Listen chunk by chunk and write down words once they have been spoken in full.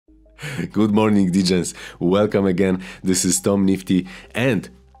Good morning, DJs. Welcome again. This is TOMNIFTY, and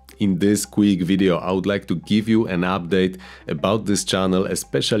in this quick video I would like to give you an update about this channel,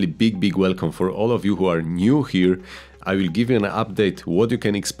 especially big welcome for all of you who are new here. I will give you an update what you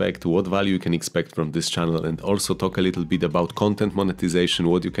can expect, what value you can expect from this channel, and also talk a little bit about content monetization,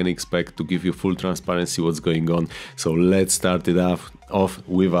 what you can expect, to give you full transparency what's going on. So let's start it off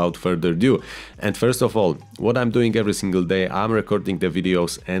without further ado. And first of all, what I'm doing every single day, I'm recording the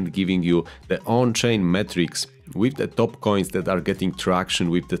videos and giving you the on-chain metrics with the top coins that are getting traction,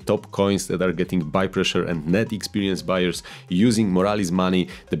 with the top coins that are getting buy pressure and net experienced buyers using Moralis Money,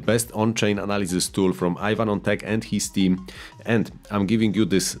 the best on-chain analysis tool from Ivan on Tech and his team. And I'm giving you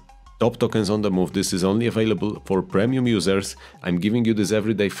this top tokens on the move. This is only available for premium users. I'm giving you this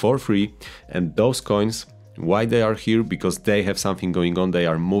every day for free. And those coins, why they are here? Because they have something going on. They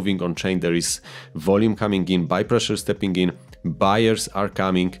are moving on chain. There is volume coming in, buy pressure stepping in, buyers are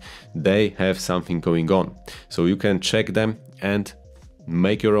coming, they have something going on. So you can check them and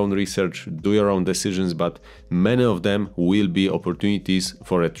make your own research, do your own decisions, but many of them will be opportunities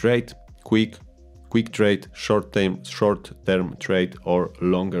for a trade, quick trade, short-term trade, or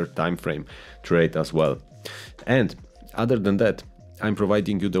longer time frame trade as well. And other than that, I'm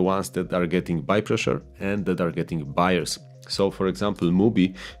providing you the ones that are getting buy pressure and that are getting buyers. So for example,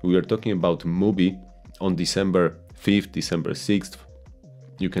 Mubi, we were talking about Mubi on December 5th, December 6th.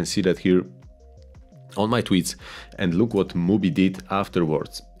 You can see that here on my tweets, and look what Mubi did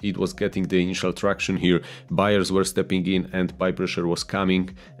afterwards. It was getting the initial traction here, buyers were stepping in and buy pressure was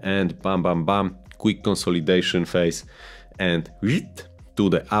coming, and bam, quick consolidation phase, and to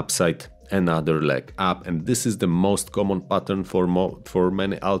the upside, another leg up. And this is the most common pattern for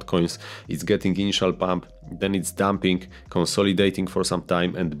many altcoins. It's getting initial pump, then it's dumping, consolidating for some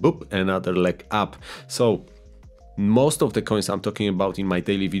time, and boop, another leg up. So most of the coins I'm talking about in my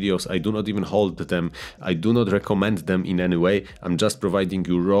daily videos, I do not even hold them. I do not recommend them in any way. I'm just providing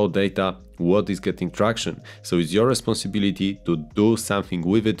you raw data, what is getting traction. So it's your responsibility to do something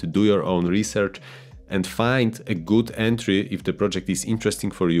with it, to do your own research, and find a good entry. If the project is interesting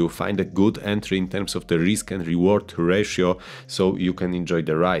for you, find a good entry in terms of the risk and reward ratio, so you can enjoy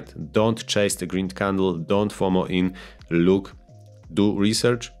the ride. Don't chase the green candle, don't FOMO in, look, do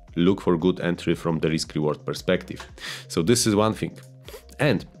research, look for good entry from the risk reward perspective. So this is one thing.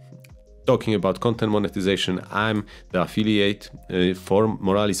 And talking about content monetization, I'm the affiliate for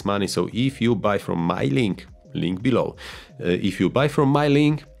Moralis Money. So if you buy from my link below, if you buy from my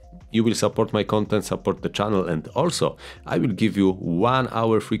link, you will support my content, support the channel, and also I will give you 1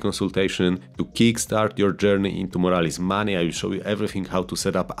 hour free consultation to kickstart your journey into Moralis Money. I will show you everything, how to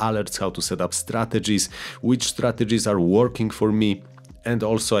set up alerts, how to set up strategies, which strategies are working for me. And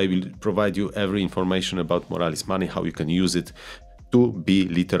also I will provide you every information about Moralis Money, how you can use it to be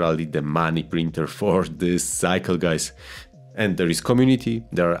literally the money printer for this cycle, guys. And there is community,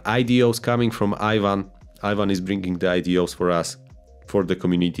 there are IDOs coming from Ivan. Ivan is bringing the IDOs for us, for the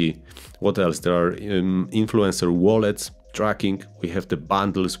community. What else? There are influencer wallets tracking. We have the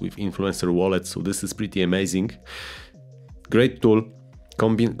bundles with influencer wallets, so this is pretty amazing. Great tool.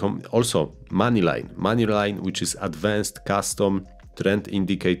 Also Moneyline, which is advanced custom trend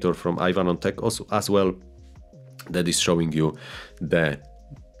indicator from Ivan on Tech also as well, that is showing you the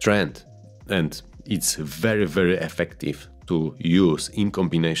trend, and it's very effective to use in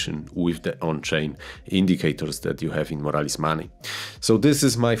combination with the on-chain indicators that you have in Moralis Money. So this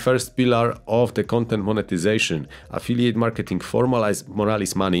is my first pillar of the content monetization, affiliate marketing for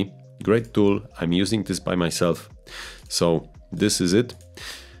Moralis Money. Great tool, I'm using this by myself. So this is it.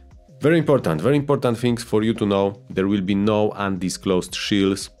 Very important things for you to know. There will be no undisclosed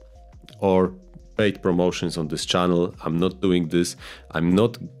shields or paid promotions on this channel. I'm not doing this. I'm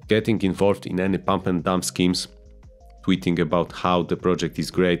not getting involved in any pump and dump schemes, tweeting about how the project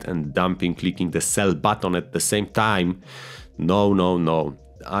is great and dumping, clicking the sell button at the same time. No.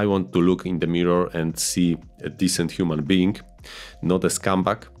 I want to look in the mirror and see a decent human being, not a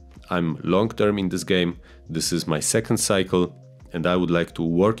scumbag. I'm long-term in this game. This is my second cycle, and I would like to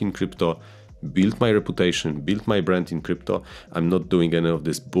work in crypto, build my reputation, build my brand in crypto. I'm not doing any of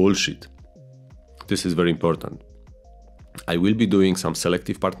this bullshit. This is very important. I will be doing some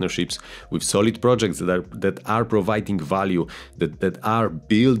selective partnerships with solid projects that are providing value, that are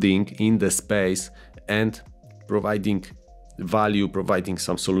building in the space and providing value, providing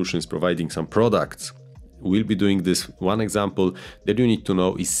some solutions, providing some products. We'll be doing this. One example that you need to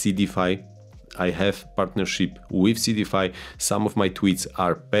know is CDFI. I have partnership with CDFI. Some of my tweets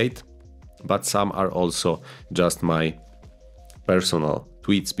are paid, but some are also just my personal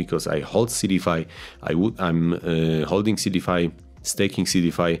tweets because I hold CDFI. I'm holding CDFI staking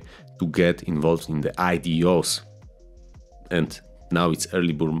CDFI to get involved in the IDOs. And now it's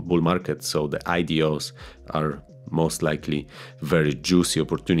early bull market, so the IDOs are most likely very juicy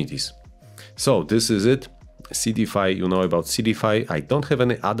opportunities. So this is it. CDFI, you know about CDFI. I don't have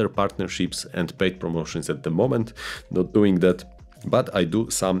any other partnerships and paid promotions at the moment, not doing that, but I do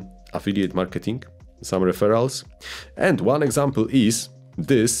some affiliate marketing, some referrals. And one example is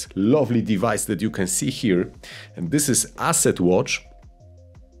this lovely device that you can see here. And this is Asset Watch.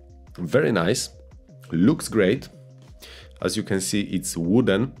 Very nice, looks great. As you can see, it's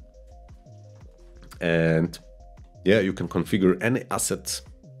wooden. And yeah, you can configure any assets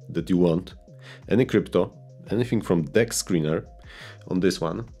that you want, any crypto, anything from DEX screener on this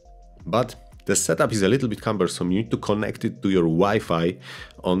one. But the setup is a little bit cumbersome. You need to connect it to your Wi-Fi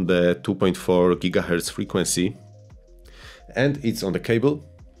on the 2.4 gigahertz frequency. And it's on the cable.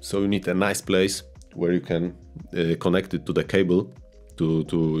 So you need a nice place where you can connect it to the cable, to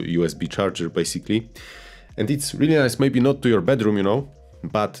USB charger basically. And it's really nice, maybe not to your bedroom, you know,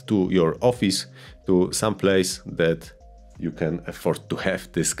 but to your office, to some place that you can afford to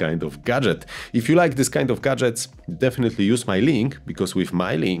have this kind of gadget. If you like this kind of gadgets, definitely use my link, because with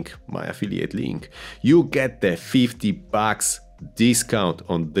my link, my affiliate link, you get the $50 discount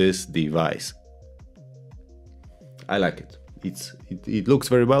on this device. I like it. It looks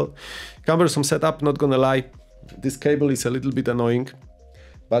very well. Cumbersome setup, not gonna lie. This cable is a little bit annoying,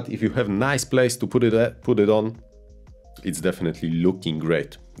 but if you have a nice place to put it on, it's definitely looking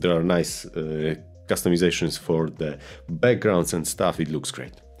great. There are nice customizations for the backgrounds and stuff. It looks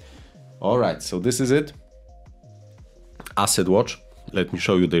great. All right, so this is it. Asset Watch. Let me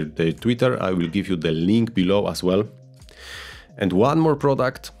show you their Twitter. I will give you the link below as well. And one more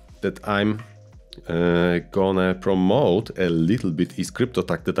product that I'm gonna promote a little bit is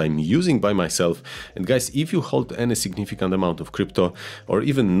CryptoTag, that I'm using by myself. And guys, if you hold any significant amount of crypto, or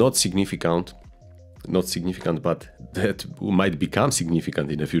even not significant, but that might become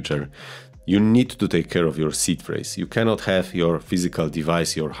significant in the future, you need to take care of your seed phrase. You cannot have your physical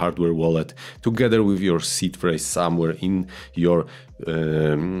device, your hardware wallet, together with your seed phrase somewhere in your,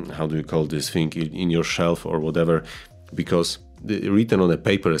 how do you call this thing, in your shelf or whatever, because written on a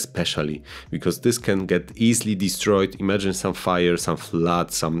paper especially, because this can get easily destroyed. Imagine some fire, some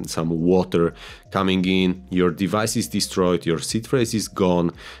flood, some water coming in, your device is destroyed, your seed phrase is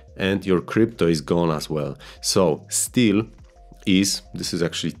gone, and your crypto is gone as well. So still this is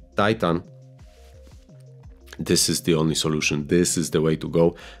actually Titan. This is the only solution. This is the way to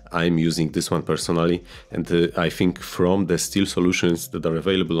go. I'm using this one personally, and I think from the still solutions that are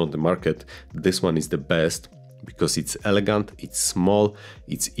available on the market, this one is the best, because it's elegant, it's small,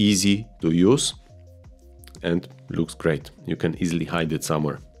 it's easy to use, and looks great. You can easily hide it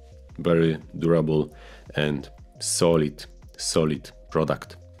somewhere. Very durable and solid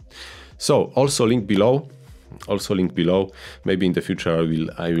product. So also link below. Maybe in the future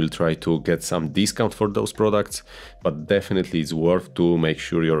I will try to get some discount for those products, but definitely it's worth to make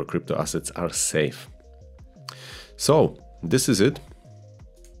sure your crypto assets are safe. So this is it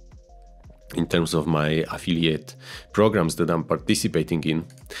in terms of my affiliate programs that I'm participating in.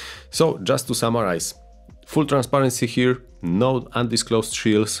 So just to summarize, full transparency here, no undisclosed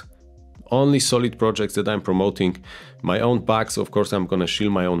shields, only solid projects that I'm promoting. My own bugs, of course, I'm gonna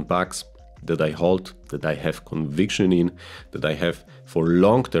shield my own bugs that I hold, that I have conviction in, that I have for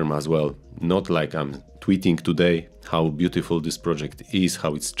long term as well. Not like I'm tweeting today how beautiful this project is,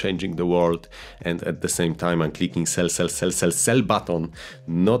 how it's changing the world, and at the same time I'm clicking sell button.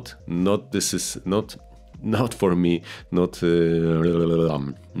 This is not for me, not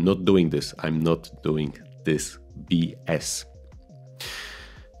doing this. I'm not doing this BS.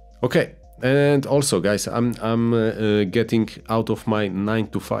 Okay. And also, guys, I'm getting out of my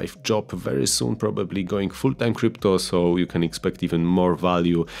 9-to-5 job very soon, probably going full-time crypto, so you can expect even more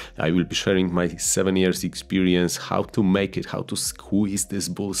value. I will be sharing my 7 years experience, how to make it, how to squeeze this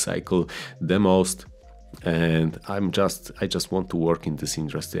bull cycle the most. And I just want to work in this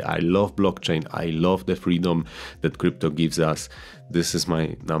industry. I love blockchain. I love the freedom that crypto gives us. This is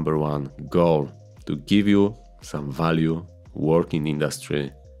my #1 goal, to give you some value, work in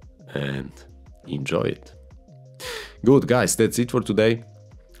industry, and enjoy it. Good, guys, that's it for today.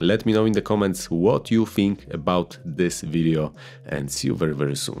 Let me know in the comments what you think about this video, and see you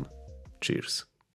very soon. Cheers.